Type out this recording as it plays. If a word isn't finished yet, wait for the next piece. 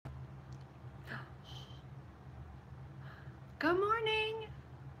Good morning.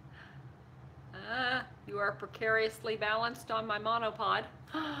 You are precariously balanced on my monopod.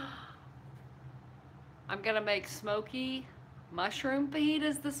 I'm gonna make smoky mushroom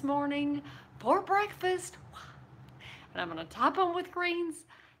fajitas this morning for breakfast. And I'm gonna top them with greens.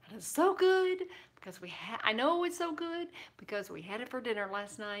 And it's so good because I know it's so good because we had it for dinner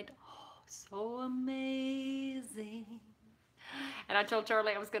last night. Oh, so amazing. And I told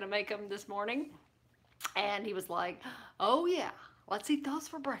Charlie I was gonna make them this morning. And he was like, oh yeah, let's eat those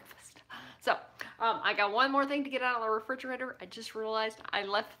for breakfast. So I got one more thing to get out of the refrigerator. I just realized I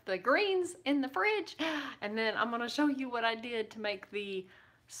left the greens in the fridge. And then I'm gonna show you what I did to make the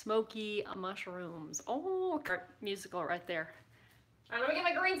smoky mushrooms. Oh, musical right there. All right, let me get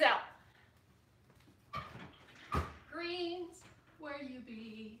my greens out. Greens, where you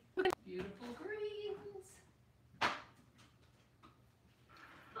be? Beautiful greens.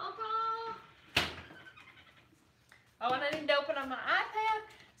 Oh, and I need to open on my iPad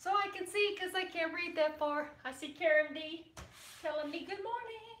so I can see because I can't read that far. I see Karen D telling me good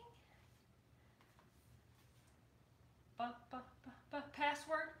morning.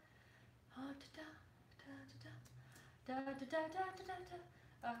 Password. I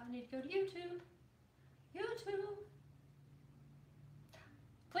need to go to YouTube. YouTube.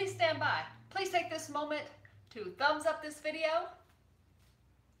 Please stand by. Please take this moment to thumbs up this video.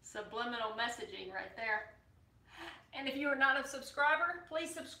 Subliminal messaging right there. And if you are not a subscriber, please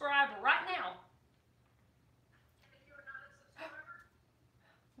subscribe right now.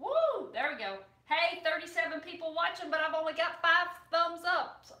 Woo! There we go. Hey, 37 people watching, but I've only got 5 thumbs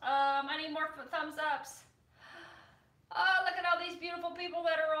up. I need more thumbs ups. Oh, look at all these beautiful people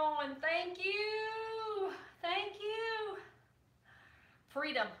that are on. Thank you. Thank you.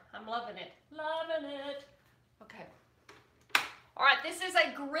 Freedom. I'm loving it. Loving it. Okay. All right, this is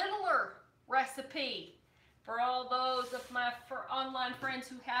a griddler recipe. For all those of my online friends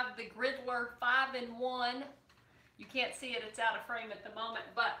who have the Griddler 5-in-1, you can't see it, it's out of frame at the moment,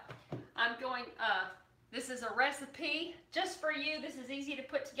 but I'm going, this is a recipe just for you. This is easy to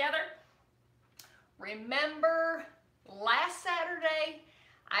put together. Remember last Saturday,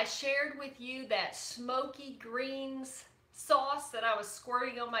 I shared with you that smoky greens sauce that I was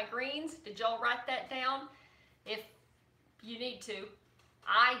squirting on my greens. Did y'all write that down? If you need to.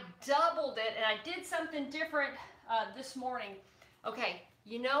 I doubled it and I did something different this morning. Okay,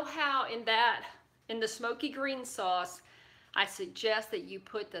 you know how in the smoky green sauce, I suggest that you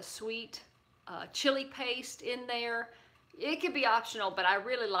put the sweet chili paste in there. It could be optional, but I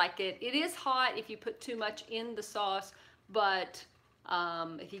really like it. It is hot if you put too much in the sauce, but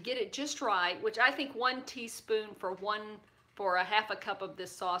if you get it just right, which I think 1 teaspoon for a half a cup of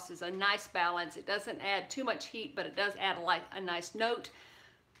this sauce is a nice balance. It doesn't add too much heat, but it does add a nice note.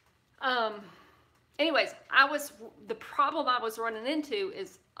 Anyways, the problem I was running into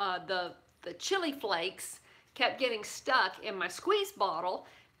is the chili flakes kept getting stuck in my squeeze bottle,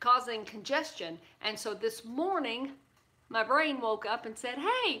 causing congestion. And so this morning, my brain woke up and said,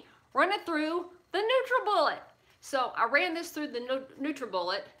 hey, run it through the NutriBullet. So I ran this through the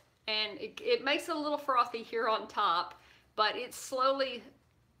NutriBullet, and it makes it a little frothy here on top, but it's slowly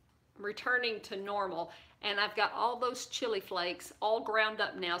returning to normal. And I've got all those chili flakes all ground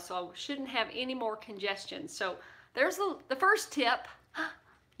up now, so I shouldn't have any more congestion. So there's the first tip.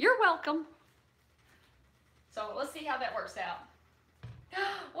 You're welcome. So let's see how that works out.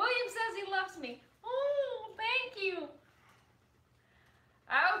 William says he loves me. Oh, thank you.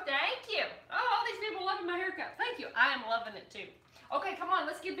 Oh, thank you. Oh, all these people loving my haircut. Thank you. I am loving it too. Okay, come on,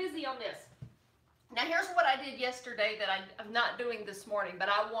 let's get busy on this. Now here's what I did yesterday that I'm not doing this morning, but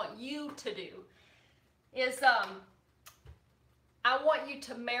I want you to do. Is I want you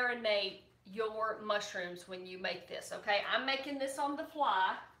to marinate your mushrooms when you make this, okay? I'm making this on the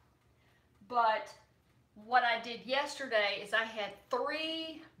fly, but what I did yesterday is I had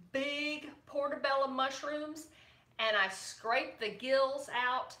 3 big portobello mushrooms, and I scraped the gills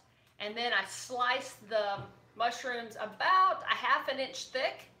out, and then I sliced the mushrooms about a ½ inch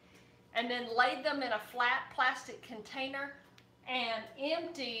thick, and then laid them in a flat plastic container and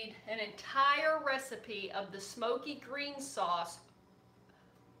emptied an entire recipe of the smoky green sauce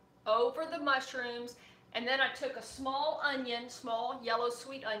over the mushrooms. And then I took a small onion, small yellow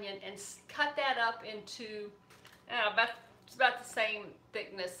sweet onion, and cut that up into it's about the same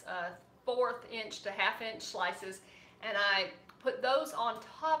thickness, 1/4 inch to ½ inch slices, and I put those on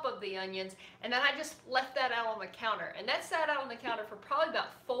top of the onions, and then I just left that out on the counter, and that sat out on the counter for probably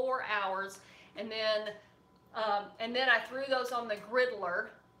about 4 hours, and then I threw those on the griddler,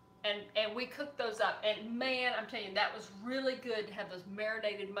 and we cooked those up, and man, I'm telling you, that was really good to have those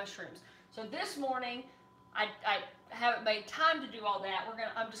marinated mushrooms. So this morning, I haven't made time to do all that.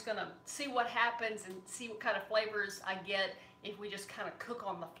 I'm just gonna see what happens and see what kind of flavors I get if we just kind of cook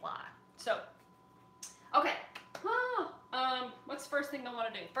on the fly. So, okay. What's the first thing I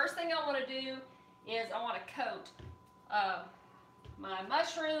want to do? First thing I want to do is I want to coat my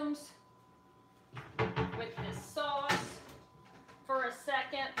mushrooms with this sauce for a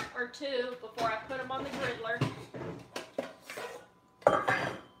second or two before I put them on the griddler.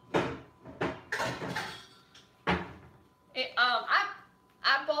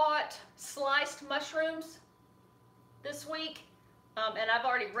 I bought sliced mushrooms this week, and I've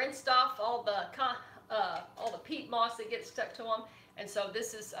already rinsed off all the peat moss that gets stuck to them. And so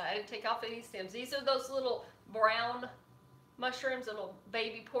this is, I didn't take off any stems. These are those little brown mushrooms, little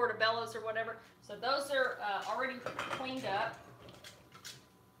baby portobellos or whatever. So those are already cleaned up.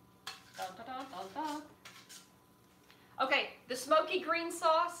 Dun, dun, dun, dun, dun. Okay, the smoky green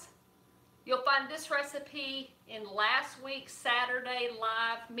sauce. You'll find this recipe in last week's Saturday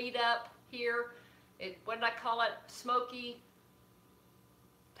live meetup here. What did I call it? Smoky.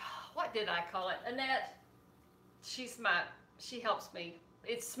 What did I call it? Annette, she helps me.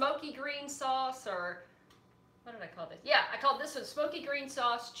 It's smoky green sauce, or what did I call this? Yeah, I called this one smoky green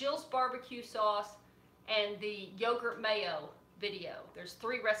sauce, Jill's barbecue sauce, and the yogurt mayo video. There's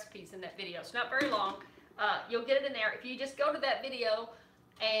 3 recipes in that video. It's not very long. You'll get it in there. If you just go to that video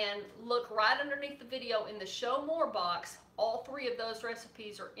and look right underneath the video in the show more box, all 3 of those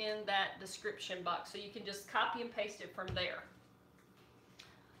recipes are in that description box. So you can just copy and paste it from there.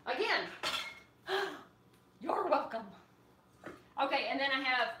 Again, you're welcome. Okay, and then I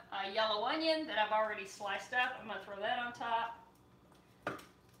have a yellow onion that I've already sliced up. I'm gonna throw that on top.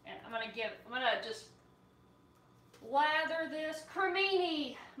 And I'm gonna just lather this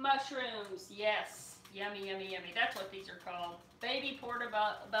cremini mushrooms. Yes, yummy, yummy, yummy. That's what these are called. Baby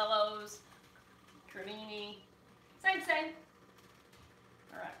portobellos, cremini, same.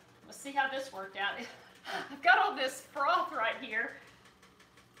 All right, let's see how this worked out. I've got all this froth right here,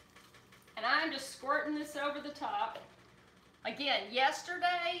 and I'm just squirting this over the top. Again,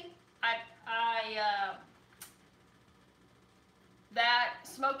 yesterday, that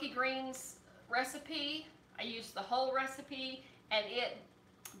smoky greens recipe, I used the whole recipe, and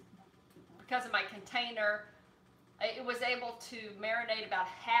because of my container, it was able to marinate about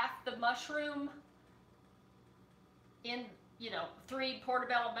half the mushroom in, 3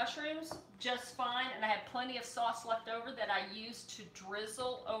 portobello mushrooms just fine, and I had plenty of sauce left over that I used to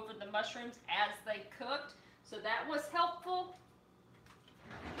drizzle over the mushrooms as they cooked, so that was helpful.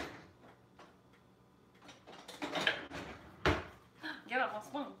 Get off my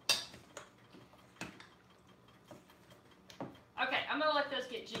spoon. Okay, I'm going to let those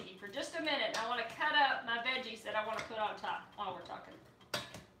get jiggy for just a minute. I want to cut up my veggies that I want to put on top while we're talking.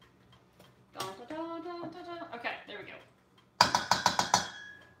 Okay, there we go.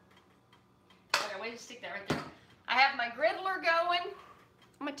 Okay, wait to stick that right there. I have my griddler going.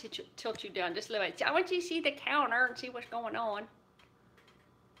 I'm going to tilt you down just a little bit. I want you to see the counter and see what's going on.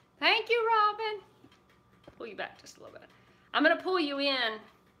 Thank you, Robin. Pull you back just a little bit. I'm going to pull you in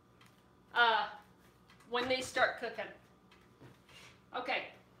when these start cooking. Okay,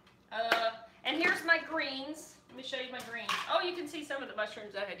 and here's my greens. Let me show you my greens. Oh, you can see some of the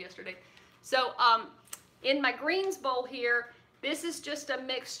mushrooms I had yesterday. So, in my greens bowl here, this is just a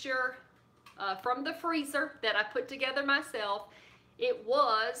mixture from the freezer that I put together myself. It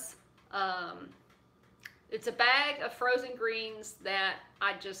was, it's a bag of frozen greens that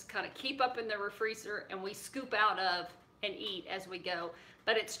I just kind of keep up in the freezer and we scoop out of and eat as we go.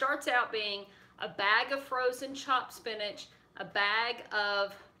 But it starts out being a bag of frozen chopped spinach, a bag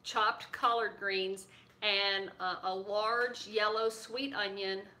of chopped collard greens, and a large yellow sweet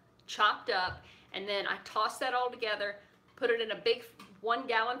onion chopped up, and then I toss that all together, put it in a big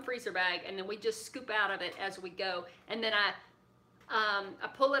 1-gallon freezer bag, and then we just scoop out of it as we go. And then I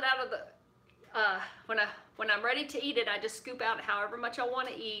pull it out of the, when I'm ready to eat it, I just scoop out however much I want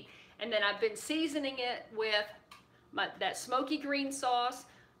to eat, and then I've been seasoning it with that smoky green sauce,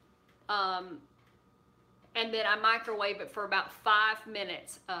 and then I microwave it for about 5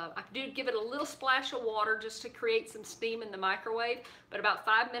 minutes. I do give it a little splash of water just to create some steam in the microwave, but about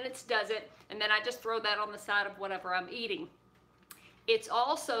 5 minutes does it, and then I just throw that on the side of whatever I'm eating. It's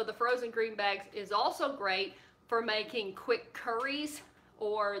also, the frozen green bags is also great for making quick curries,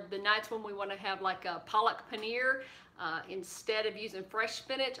 or the nights when we want to have like a palak paneer. Instead of using fresh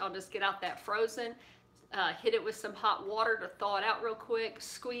spinach, I'll just get out that frozen, hit it with some hot water to thaw it out real quick,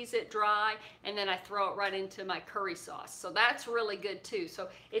 squeeze it dry, and then I throw it right into my curry sauce. So that's really good too. So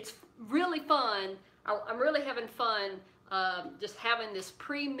it's really fun. I'm really having fun just having this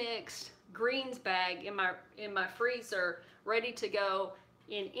pre-mixed greens bag in my freezer, ready to go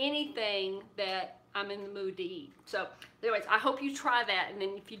in anything that I'm in the mood to eat. So anyways, I hope you try that, and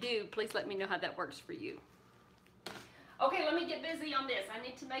then if you do, please let me know how that works for you. Okay, let me get busy on this. I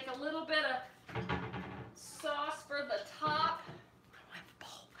need to make a little bit of sauce for the top. I don't have a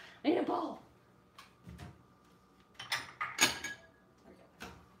bowl. I need a bowl.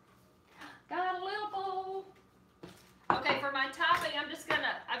 Got a little bowl. Okay, for my topping,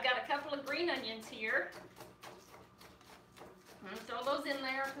 I've got a couple of green onions here. I'm gonna throw those in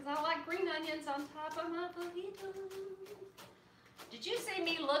there because I like green onions on top of my fajita. Did you see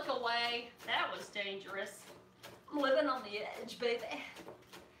me look away? That was dangerous. I'm living on the edge, baby.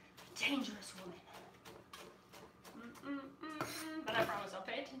 Dangerous woman. But I promise I'll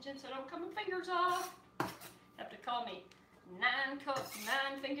pay attention so I don't cut my fingers off. Have to call me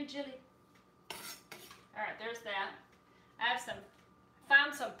 9-finger Jilly. All right, there's that. I have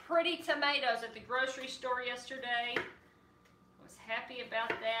found some pretty tomatoes at the grocery store yesterday. I was happy about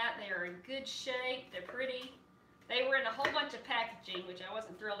that. They are in good shape. They're pretty. They were in a whole bunch of packaging, which I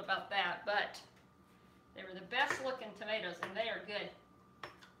wasn't thrilled about that, but they were the best looking tomatoes, and they are good.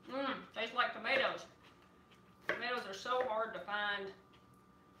 Tastes like tomatoes. Tomatoes are so hard to find.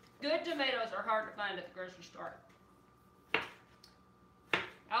 Good tomatoes are hard to find at the grocery store.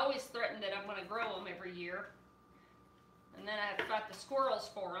 I always threaten that I'm going to grow them every year. And then I have to fight the squirrels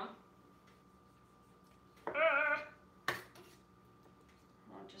for them. Hold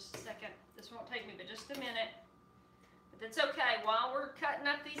on just a second. This won't take me but just a minute. But that's okay. While we're cutting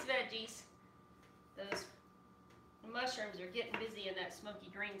up these veggies, those mushrooms are getting busy in that smoky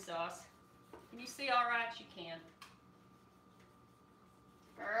green sauce. Can you see all right? You can.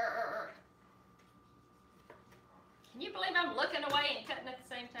 Can you believe I'm looking away and cutting at the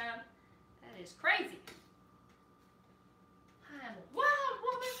same time? That is crazy. I'm a wild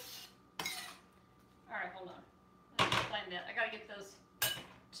woman. All right, hold on. Let's explain that. I gotta get those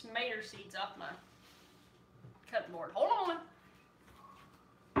tomato seeds off my cutting board. Hold on.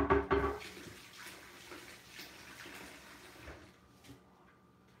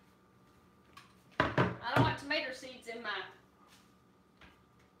 I don't want tomato seeds in my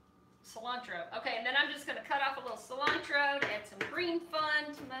cilantro. Okay, and then I'm just going to cut off a little cilantro to add some green fun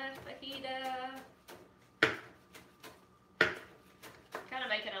to my fajita. Kind of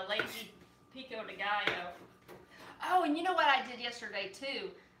making a lazy pico de gallo. Oh, and you know what I did yesterday too?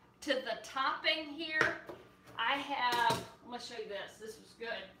 To the topping here, I have, I'm going to show you this. This was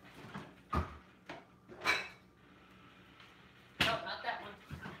good. No, not that one.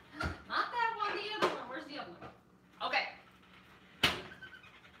 Not that one, the other one. Where's the other one? Okay.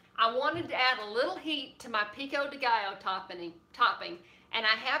 I wanted to add a little heat to my pico de gallo topping, and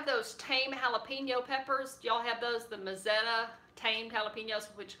I have those tame jalapeno peppers. Y'all have those, the Mazzetta tamed jalapenos,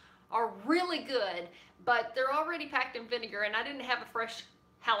 which are really good, but they're already packed in vinegar, and I didn't have a fresh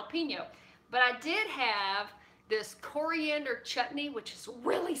jalapeno. But I did have this coriander chutney, which is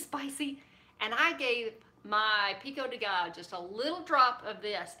really spicy, and I gave my pico de gallo just a little drop of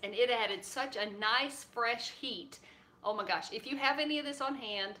this, and it added such a nice fresh heat. Oh my gosh, if you have any of this on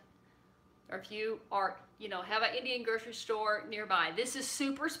hand, or if you are, have an Indian grocery store nearby, this is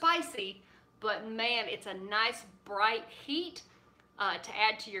super spicy, but man, it's a nice bright heat to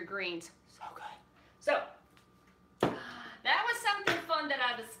add to your greens. So good. So, that was something fun that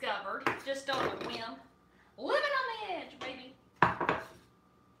I discovered, just on a whim. Living on the edge, baby. Okay.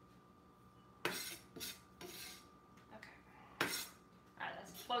 All right,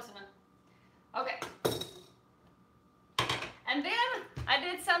 that's close enough. Okay. And then I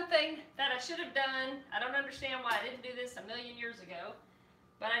did something that I should have done. I don't understand why I didn't do this a million years ago,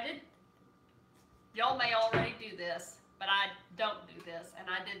 but I did. Y'all may already do this, but I don't do this. And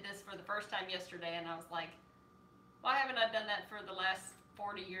I did this for the first time yesterday, and I was like, why haven't I done that for the last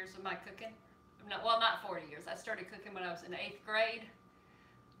 40 years of my cooking? Well, not 40 years. I started cooking when I was in 8th grade.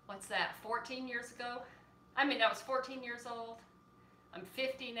 What's that, 14 years ago? I mean, I was 14 years old. I'm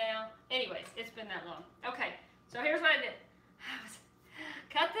 50 now. Anyways, it's been that long. Okay, so here's what I did.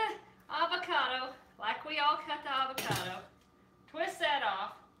 Cut the avocado, like we all cut the avocado. Twist that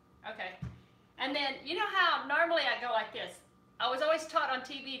off. Okay. And then, you know how normally I go like this? I was always taught on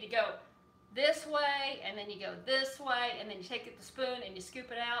TV to go this way, and then you go this way, and then you take the spoon and you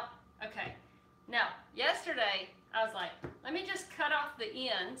scoop it out. Okay. Now, yesterday, I was like, let me just cut off the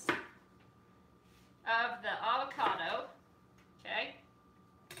ends of the avocado. Okay.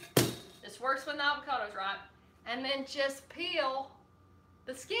 This works when the avocado's ripe. And then just peel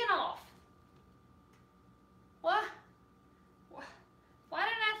the skin off. What? Why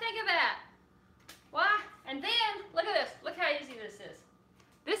didn't I think of that? Why? And then, look at this. Look how easy this is.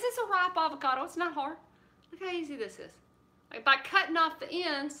 This is a ripe avocado. It's not hard. Look how easy this is. Like by cutting off the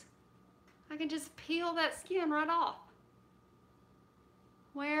ends, I can just peel that skin right off.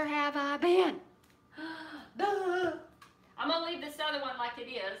 Where have I been? Duh. I'm gonna leave this other one like it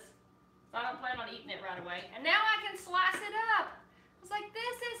is. So I don't plan on eating it right away. And now I can slice it up. I was like,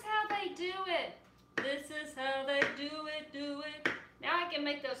 this is how they do it. This is how they do it. Now I can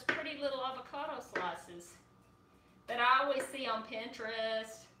make those pretty little avocado slices that I always see on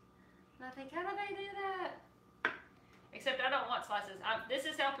Pinterest. And I think, how do they do that? Except I don't want slices. This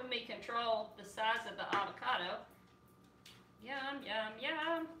is helping me control the size of the avocado. Yum, yum,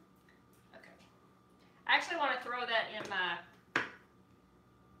 yum. Okay. I actually want to throw that in my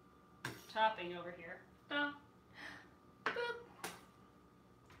topping over here. Boop.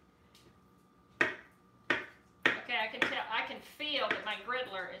 Okay, I can feel that my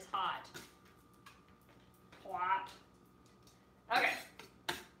griddler is hot. Plop. Okay.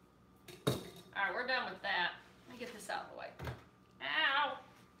 Alright, we're done with that. Let me get this out of the way. Ow!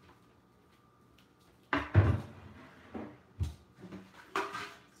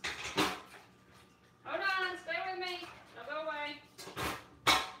 Hold on, stay with me. Don't go away.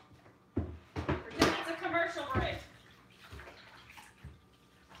 Pretend it's a commercial break.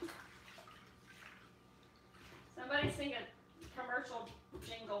 Somebody sing a commercial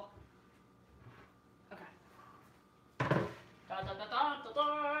jingle. Okay. Da, da, da, da, da,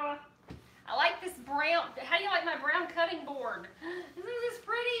 da. I like this brown. How do you like my brown cutting board? Isn't this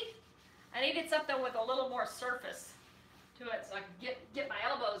pretty? I needed something with a little more surface to it so I can get my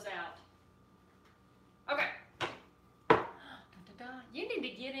elbows out. Okay. Da, da, da. You need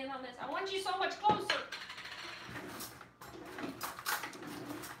to get in on this. I want you so much closer.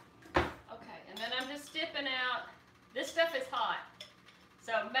 Okay, and then I'm just dipping out. This stuff is hot.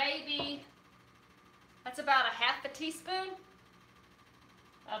 So maybe that's about a half a teaspoon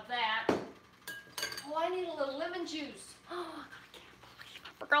of that. Oh, I need a little lemon juice. Oh, I can't believe I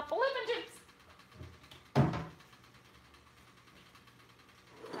forgot the lemon juice.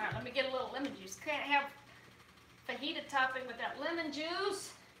 All right, let me get a little lemon juice. Can't have fajita topping without lemon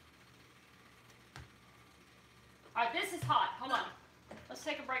juice. All right, this is hot. Hold on. Let's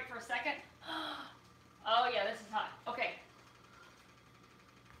take a break for a second. Oh yeah, this is hot. Okay.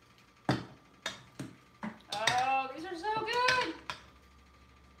 Oh, these are so good.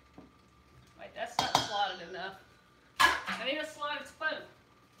 Wait, that's not slotted enough. I need a slotted spoon.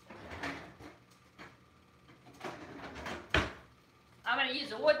 I'm going to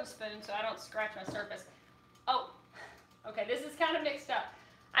use a wooden spoon so I don't scratch my surface. Oh, okay, this is kind of mixed up.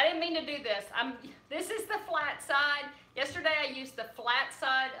 I didn't mean to do this. This is the flat side. Yesterday I used the flat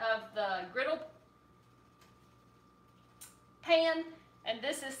side of the griddle pan, and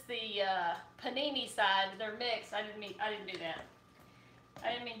this is the panini side. They're mixed. I didn't do that.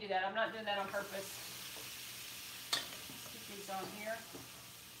 I didn't mean to do that. I'm not doing that on purpose. Stick these on here.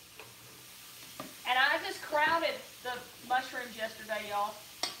 And I just crowded the mushrooms yesterday, y'all,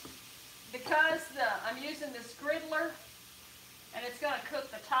 because I'm using this griddler, and it's going to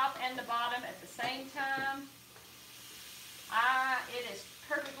cook the top and the bottom at the same time. It is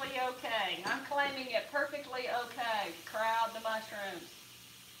perfectly okay. I'm claiming it perfectly okay to crowd the mushrooms.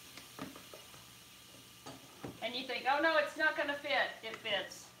 And you think, oh no, it's not going to fit. It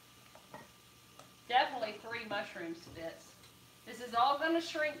fits. Definitely 3 mushrooms fits. This is all going to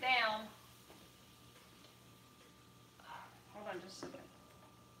shrink down. Hold on just a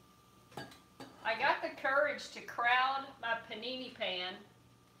second. I got the courage to crowd my panini pan,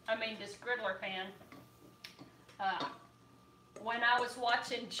 this griddler pan, when I was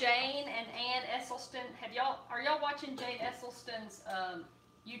watching Jane and Ann Esselstyn. Are y'all watching Jane Esselstyn's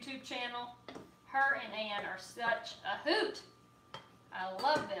YouTube channel? Her and Ann are such a hoot. I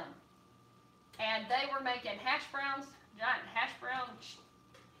love them. And they were making hash browns, giant hash browns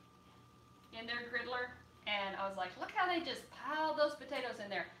in their griddler. And I was like, look how they just pile those potatoes in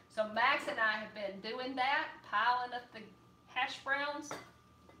there. So Max and I have been doing that, piling up the hash browns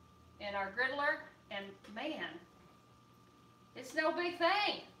in our griddler. And man, it's no big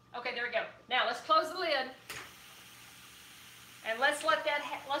thing. Okay, there we go. Now let's close the lid. And let's let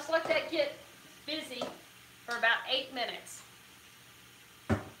that get busy for about 8 minutes.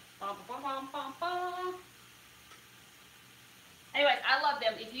 Bum, bum, bum, bum, bum. Anyways, I love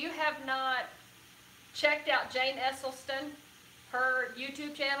them. If you have not checked out Jane Esselstyn, her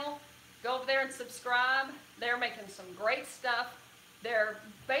YouTube channel, go over there and subscribe. They're making some great stuff. They're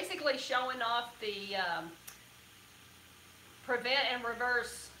basically showing off the Prevent and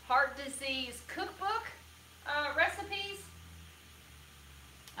Reverse Heart Disease cookbook recipes.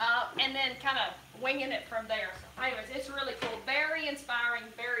 And then kind of winging it from there. So anyways, it's really cool. Very inspiring,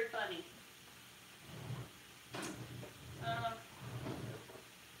 very funny.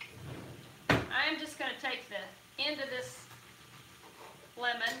 into this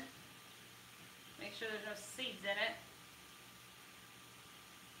lemon. Make sure there's no seeds in it.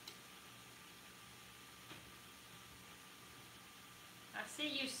 I see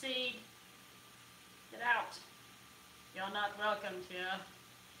you, seed. Get out. You're not welcome here.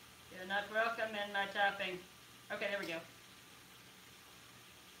 You're not welcome in my topping. Okay, there we go.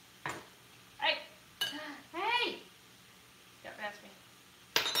 Hey! Hey! Got past me.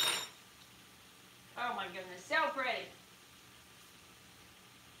 Oh my goodness, so pretty.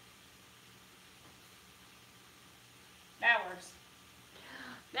 That works.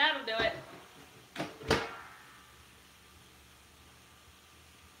 That'll do it.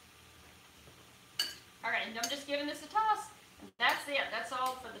 Alright, and I'm just giving this a toss. And that's it. That's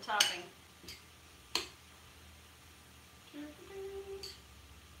all for the topping.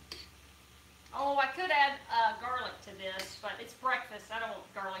 Oh, I could add garlic to this, but it's breakfast. I don't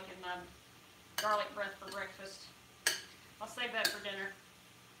want garlic in my garlic breath for breakfast. I'll save that for dinner.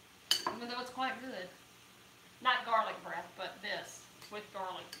 Even though it's quite good. Not garlic breath, but this with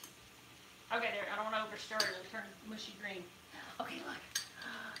garlic. Okay, there. I don't want to overstir it. It'll turn mushy green. Okay, look.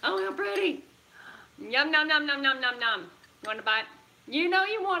 Oh, how pretty. Yum, nom, nom, nom, nom, nom, nom. You want to bite? You know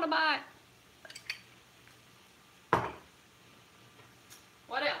you want to bite.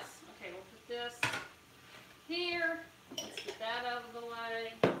 What else? Okay, we'll put this here. Let's get that out of the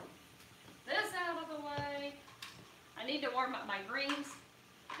way. This out of the way. I need to warm up my greens.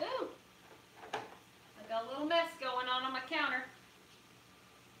 Ooh. I got a little mess going on my counter.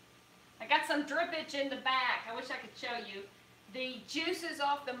 I got some drippage in the back. I wish I could show you. The juices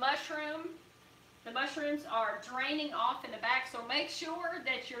off the mushroom. The mushrooms are draining off in the back, so make sure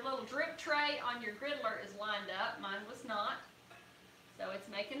that your little drip tray on your griddler is lined up. Mine was not. So it's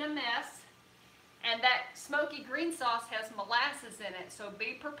making a mess. And that smoky green sauce has molasses in it, so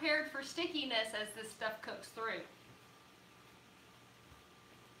be prepared for stickiness as this stuff cooks through.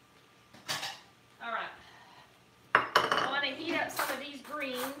 Alright. I want to heat up some of these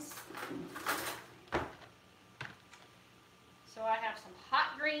greens. So I have some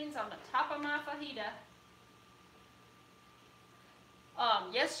hot greens on the top of my fajita.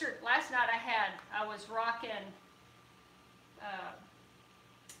 Last night I was rocking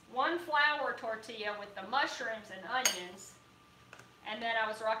one flour tortilla with the mushrooms and onions, and then I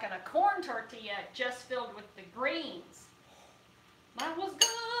was rocking a corn tortilla just filled with the greens. That was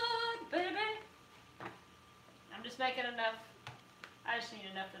good, baby. I'm just making enough. I just need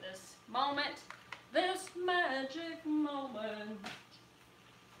enough of this moment. This magic moment.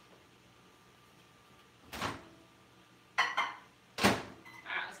 Alright,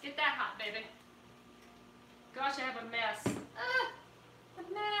 let's get that hot, baby. Gosh, I have a mess.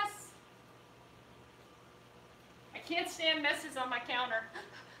 A mess. I can't stand messes on my counter.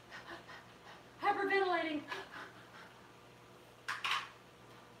 Hyperventilating.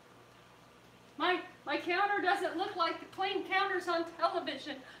 My counter doesn't look like the clean counters on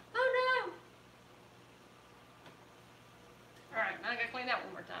television. Oh no. Alright, now I gotta clean that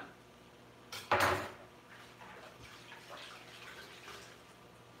one more time.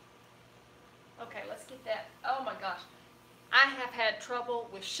 Okay, let's get that. Oh my gosh. I have had trouble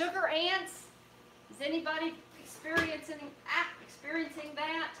with sugar ants. Is anybody experiencing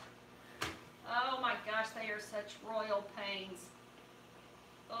that? Oh my gosh, they are such royal pains.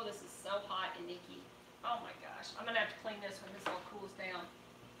 Oh, this is so hot and icky. Oh my gosh. I'm gonna have to clean this when this all cools down.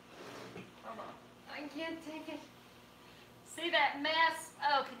 Hold on. I can't take it. See that mess?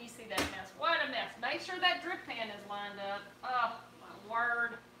 Oh, can you see that mess? What a mess. Make sure that drip pan is lined up. Oh, my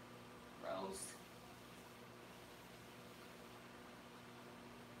word. Gross.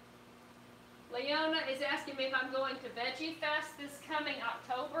 Leona is asking me if I'm going to Veggie Fest this coming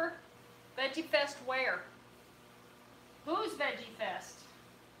October. Veggie Fest where? Who's Veggie Fest?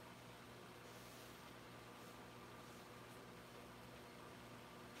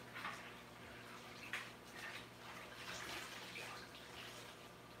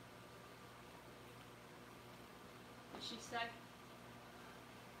 She said.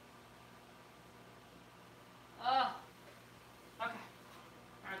 Oh. Okay.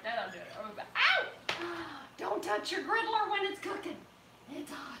 Alright, that'll do it. Ow! Don't touch your griddler when it's cooking.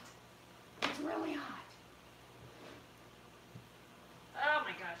 It's hot. It's really hot. Oh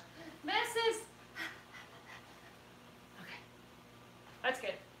my gosh. Messes. Okay. That's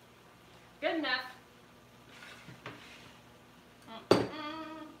good. Good enough.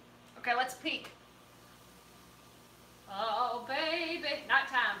 Okay, let's peek. Oh, baby. Not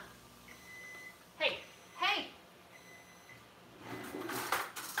time. Hey, hey.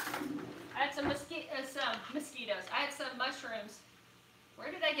 I had some mosquitoes. I had some mushrooms.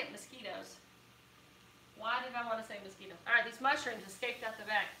 Where did I get mosquitoes? Why did I want to say mosquito? All right, these mushrooms escaped out the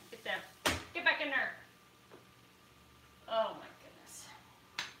back. Get down. Get back in there. Oh my goodness.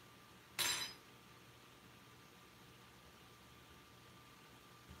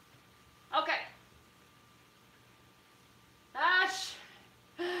 Okay. Gosh.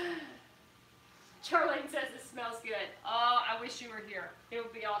 Charlene says it smells good. Oh, I wish you were here. It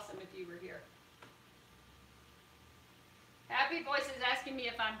would be awesome if you were here. Happy Voice is asking me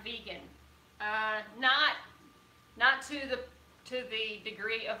if I'm vegan. Not to the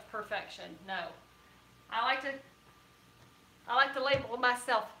degree of perfection. No. I like to label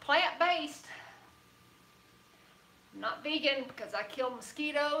myself plant-based. I'm not vegan because I kill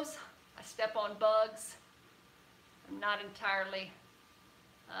mosquitoes. I step on bugs. I'm not entirely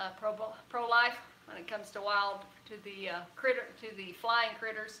pro-life when it comes to the flying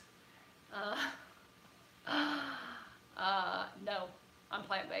critters. No, I'm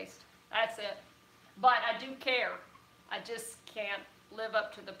plant-based. That's it. But I do care. I just can't live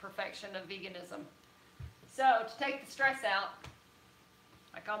up to the perfection of veganism. So to take the stress out,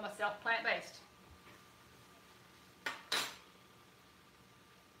 I call myself plant-based.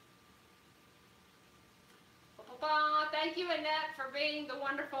 Thank you, Annette, for being the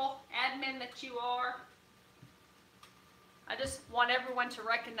wonderful admin that you are. I just want everyone to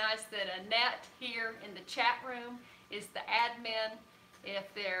recognize that Annette here in the chat room is the admin.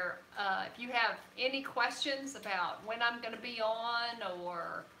 If you have any questions about when I'm going to be on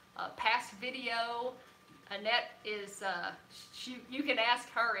or past video, Annette is. You can ask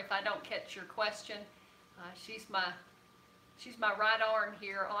her if I don't catch your question. She's my right arm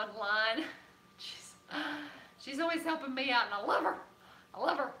here online. She's always helping me out, and I love her. I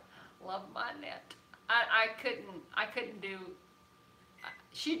love her. Love my Annette. I couldn't do.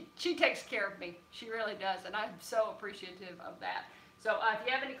 She takes care of me. She really does, and I'm so appreciative of that. So if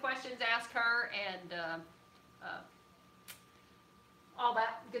you have any questions, ask her, and all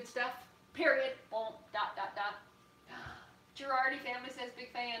that good stuff. Period. Boom. ... Girardi family says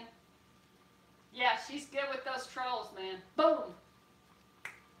big fan. Yeah, she's good with those trolls, man. Boom.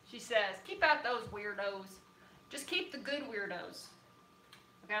 She says, keep out those weirdos. Just keep the good weirdos.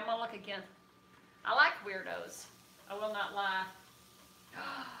 Okay, I'm gonna look again. I like weirdos. I will not lie.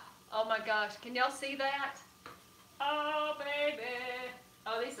 Oh my gosh, can y'all see that? Oh baby.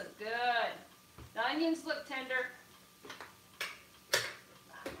 Oh, these look good. The onions look tender.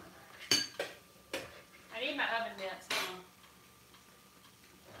 I need my oven mitts.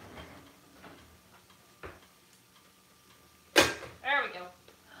 There we go.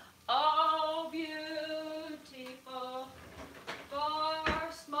 Oh, beautiful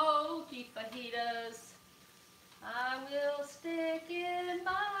for smoky fajitas. I will stick in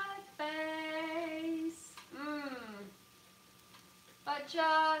my face. But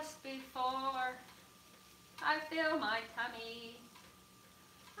just before I fill my tummy,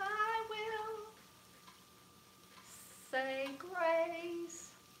 I will say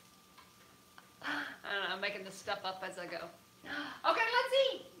grace. I don't know, I'm making this stuff up as I go. Okay, let's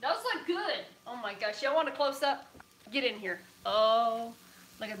eat. Those look good. Oh my gosh, y'all want a close up? Get in here. Oh,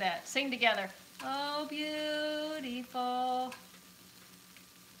 look at that. Sing together. Oh, beautiful.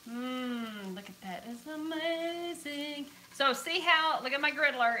 Look at that. It's amazing. So see how, look at my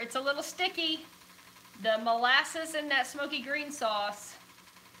griddler. It's a little sticky. The molasses in that smoky green sauce,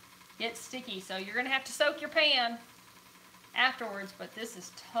 it's sticky. So you're going to have to soak your pan afterwards, but this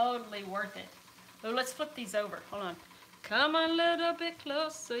is totally worth it. Oh, let's flip these over. Hold on. Come a little bit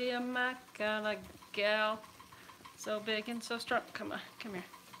closer, you're my kind of gal. So big and so strong. Come on, come here.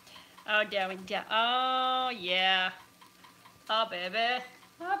 Oh, darling, yeah. Oh, yeah. Oh, baby.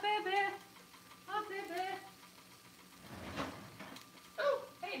 Oh, baby. Oh, baby. Oh,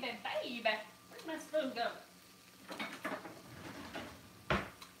 baby, baby. Where's my spoon go? All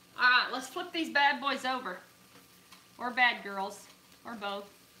right, let's flip these bad boys over. Or bad girls. Or both.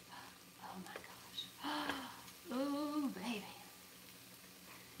 Oh, my gosh. Ooh, baby.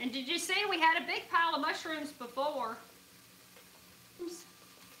 And did you see we had a big pile of mushrooms before? Oops.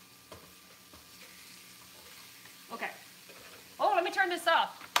 Okay. Oh, let me turn this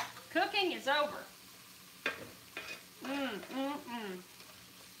off. Cooking is over.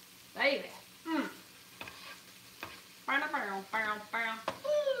 Baby. Ooh,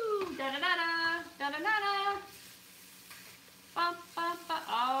 da-da-da-da, da-da-da-da.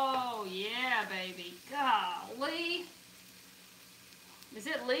 Oh, yeah, baby. Golly. Is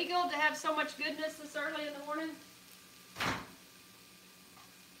it legal to have so much goodness this early in the morning?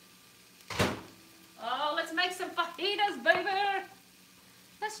 Oh, let's make some fajitas, baby.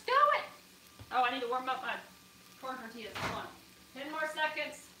 Let's do it. Oh, I need to warm up my corn tortillas. Hold on. 10 more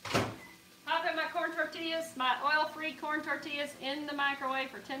seconds. Popping my corn tortillas, my oil-free corn tortillas in the microwave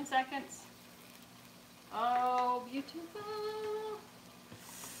for 10 seconds. Oh, beautiful.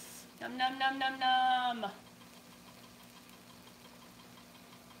 Num, num, num, num, num.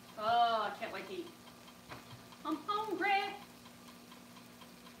 Oh, I can't wait to eat. I'm hungry.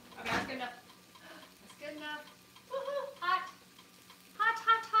 Okay, that's good enough. That's good enough. Woohoo, hot. Hot,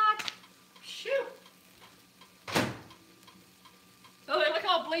 hot, hot. Shoo. Oh, look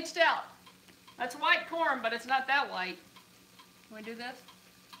how bleached out. That's white corn, but it's not that white. Can we do this?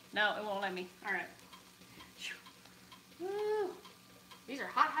 No, it won't let me. All right. Woo. These are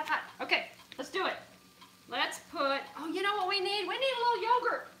hot, hot, hot. Okay, let's do it. Let's put, oh, you know what we need? We need a little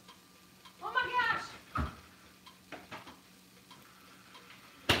yogurt. Oh my gosh.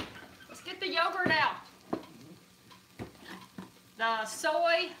 Let's get the yogurt out. The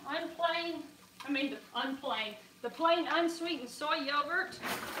soy, the plain unsweetened soy yogurt.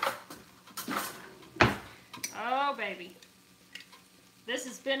 Oh, baby. This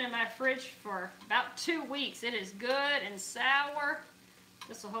has been in my fridge for about 2 weeks. It is good and sour.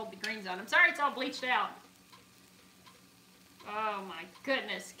 This will hold the greens on. I'm sorry it's all bleached out. Oh my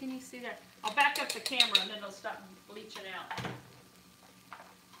goodness. Can you see that? I'll back up the camera and then it'll stop bleaching out.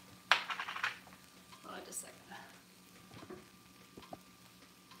 Hold on just a second.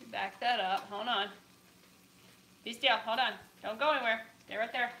 Back that up. Hold on. Be still. Hold on. Don't go anywhere. Stay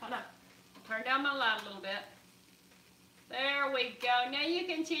right there. Hold on. Turn down my light a little bit. There we go. Now you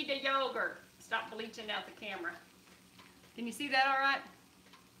can see the yogurt. Stop bleaching out the camera. Can you see that all right?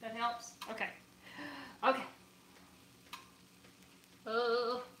 That helps? Okay. Okay.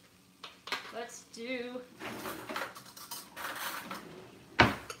 Oh, let's do.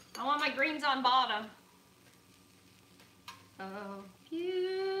 I want my greens on bottom. Oh,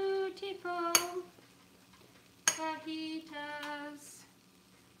 beautiful fajitas.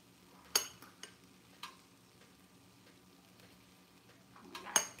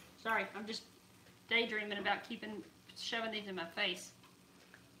 Sorry, I'm just daydreaming about shoving these in my face.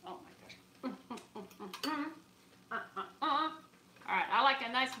 Oh my gosh. Alright, I like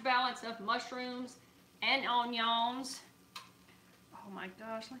a nice balance of mushrooms and onions. Oh my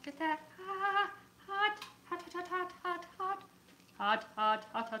gosh, look at that. Hot, hot, hot, hot, hot, hot, hot. Hot, hot,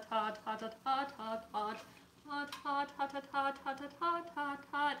 hot, hot, hot, hot, hot, hot, hot, hot. Hot, hot, hot, hot, hot, hot, hot, hot, hot,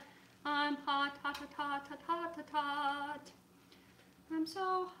 hot. I'm hot, hot, hot, hot, hot, hot, hot, hot. I'm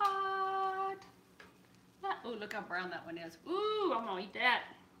so hot. Oh, look how brown that one is. Ooh, I'm gonna eat that.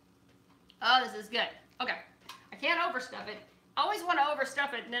 Oh, this is good. Okay, I can't overstuff it. I always want to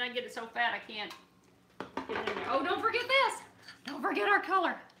overstuff it, and then I get it so fat I can't get it in there. Oh, don't forget this. Don't forget our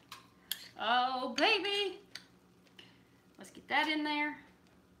color. Oh, baby. Let's get that in there.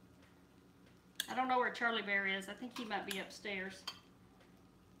 I don't know where Charlie Bear is. I think he might be upstairs.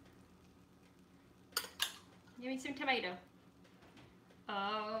 Give me some tomato.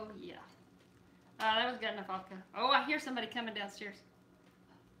 Oh, yeah. That was good enough. Oh, I hear somebody coming downstairs.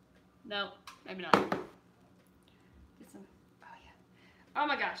 No, maybe not. Get some. Oh, yeah. Oh,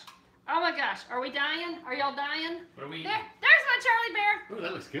 my gosh. Oh, my gosh. Are we dying? Are y'all dying? What are we eating? There's my Charlie Bear. Oh,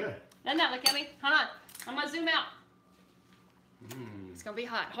 that looks good. Doesn't that look at me? Hold on. I'm going to zoom out. It's going to be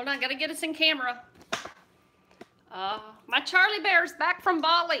hot. Hold on. Got to get us in camera. My Charlie Bear's back from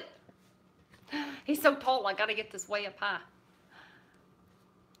Bali. He's so tall. I got to get this way up high.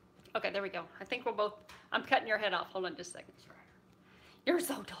 Okay, there we go. I think we're both. I'm cutting your head off. Hold on just a second. You're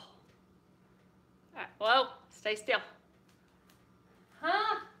so tall. All right. Well, stay still.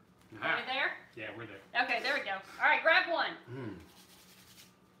 Huh? Are we there? Yeah, we're there. Okay, there we go. All right, grab one.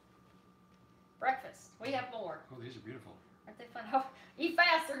 Breakfast. We have more. Oh, these are beautiful. Aren't they fun? Oh, eat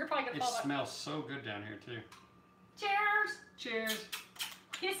fast. They're probably going to fall It off. smells so good down here, too. Cheers. Cheers.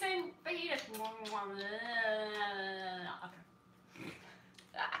 Kissing fajitas.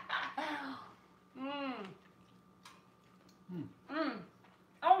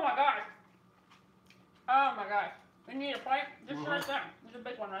 Oh my gosh. Oh my gosh. We need a plate. Just right there. There's a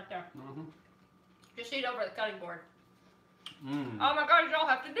big one right there. Just eat over the cutting board. Oh my gosh, y'all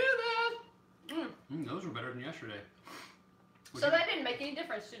have to do this. Those were better than yesterday. So that didn't make any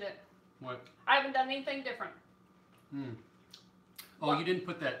difference, did it? What? I haven't done anything different. Oh, you didn't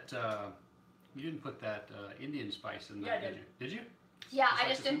put that. You didn't put that Indian spice in there, did you? Did you? Yeah, I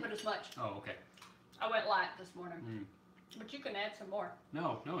just didn't put as much. Oh, okay. I went light this morning. But you can add some more.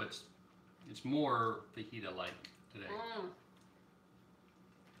 No, it's more fajita-like today.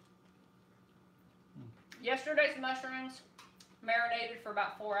 Yesterday's mushrooms marinated for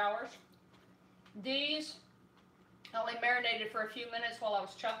about 4 hours. These only marinated for a few minutes while I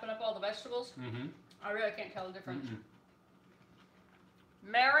was chopping up all the vegetables. I really can't tell the difference.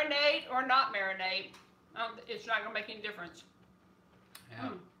 Marinate or not marinate, it's not gonna make any difference. Yeah.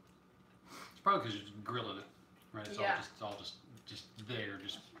 It's probably because you're grilling it, right? It's Yeah. all just there,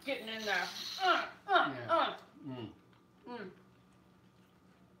 just Getting in there. yeah.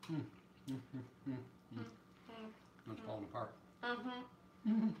 It's falling apart.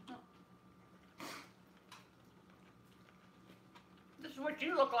 This is what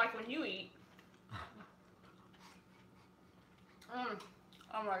you look like when you eat.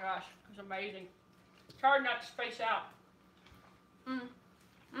 Oh my gosh, it's amazing. It's hard not to space out. Ooh.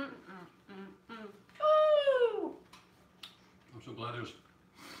 I'm so glad there's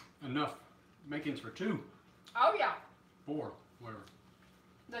enough makings for 2, Oh yeah, 4, whatever.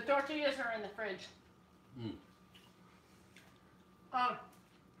 the tortillas are in the fridge.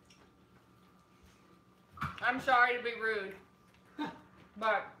 I'm sorry to be rude,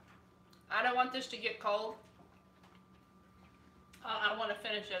 but I don't want this to get cold. I want to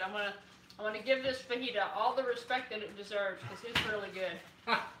finish it. I want to give this fajita all the respect that it deserves because it's really good.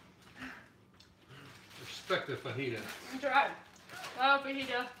 Respect the fajita. That's right. Oh,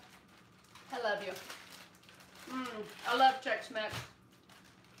 fajita. I love you. I love Tex-Mex.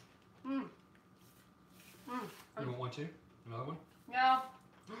 You don't want to? Another one? No.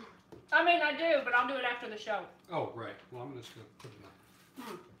 I mean, I do, but I'll do it after the show. Oh, right. Well, I'm just going to put it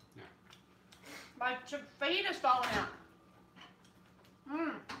on. Yeah. My fajita's falling out.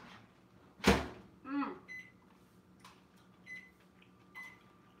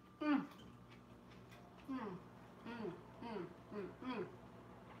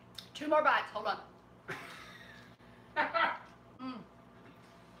 Two more bites. Hold on.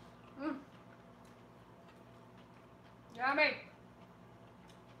 Yummy.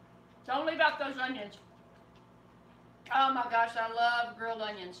 Don't leave out those onions. Oh my gosh, I love grilled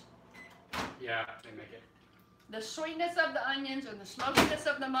onions. Yeah, they make it. The sweetness of the onions and the smokiness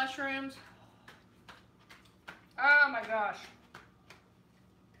of the mushrooms. Oh my gosh.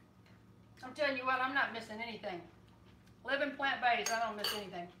 I'm telling you what, I'm not missing anything. Living plant-based, I don't miss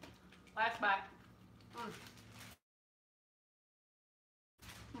anything. Last bite.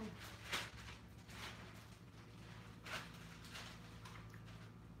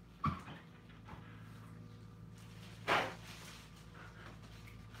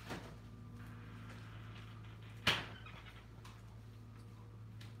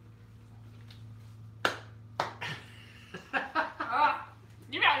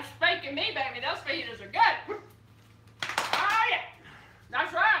 You got spanking me, baby. Those fajitas are good. Oh, yeah.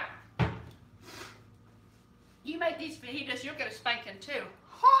 That's right. You make these fajitas, you'll get a spanking too.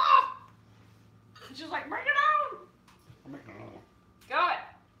 Oh! It's just like, bring it on. I'm making another one. Got it.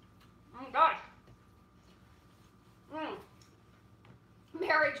 Oh, gosh.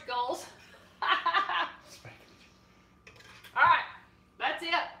 Marriage goals. All right. That's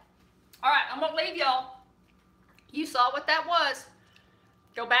it. All right. I'm going to leave y'all. You saw what that was.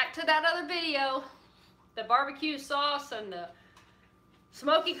 Go back to that other video, the barbecue sauce and the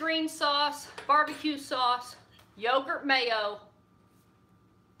smoky green sauce, barbecue sauce, yogurt mayo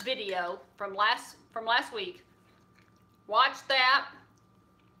video from last week. Watch that.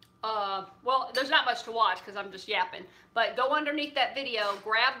 Well, there's not much to watch because I'm just yapping, but go underneath that video,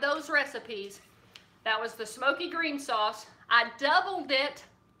 grab those recipes. That was the smoky green sauce. I doubled it,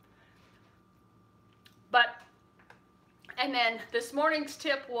 and then this morning's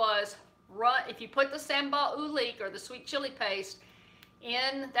tip was, if you put the sambal ulik or the sweet chili paste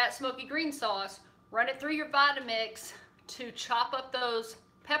in that smoky green sauce, run it through your Vitamix to chop up those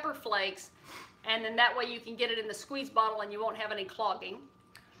pepper flakes, and then that way you can get it in the squeeze bottle and you won't have any clogging.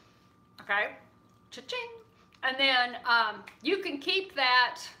 Okay? Cha-ching! And then you can keep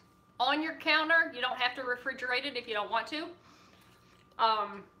that on your counter. You don't have to refrigerate it if you don't want to.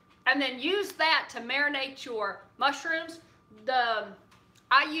 And then use that to marinate your mushrooms.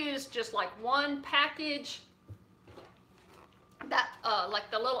 I use just like one package, that like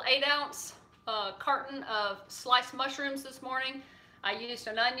the little 8-ounce carton of sliced mushrooms this morning. I used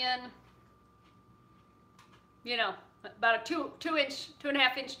an onion, you know, about a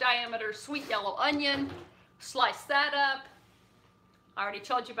 2.5 inch diameter sweet yellow onion. Slice that up. I already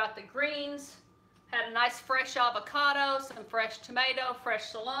told you about the greens. Had a nice fresh avocado, some fresh tomato,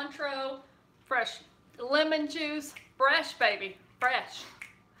 fresh cilantro, fresh lemon juice. Fresh, baby, fresh.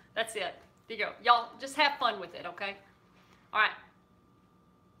 That's it. There you go. Y'all just have fun with it, okay? All right.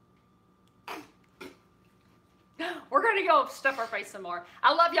 We're going to go stuff our face some more.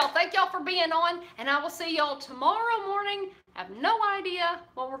 I love y'all. Thank y'all for being on, and I will see y'all tomorrow morning. I have no idea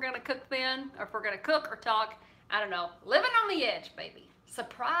what we're going to cook then, or if we're going to cook or talk. I don't know. Living on the edge, baby.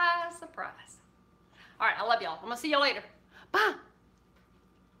 Surprise, surprise. All right, I love y'all. I'm going to see y'all later. Bye.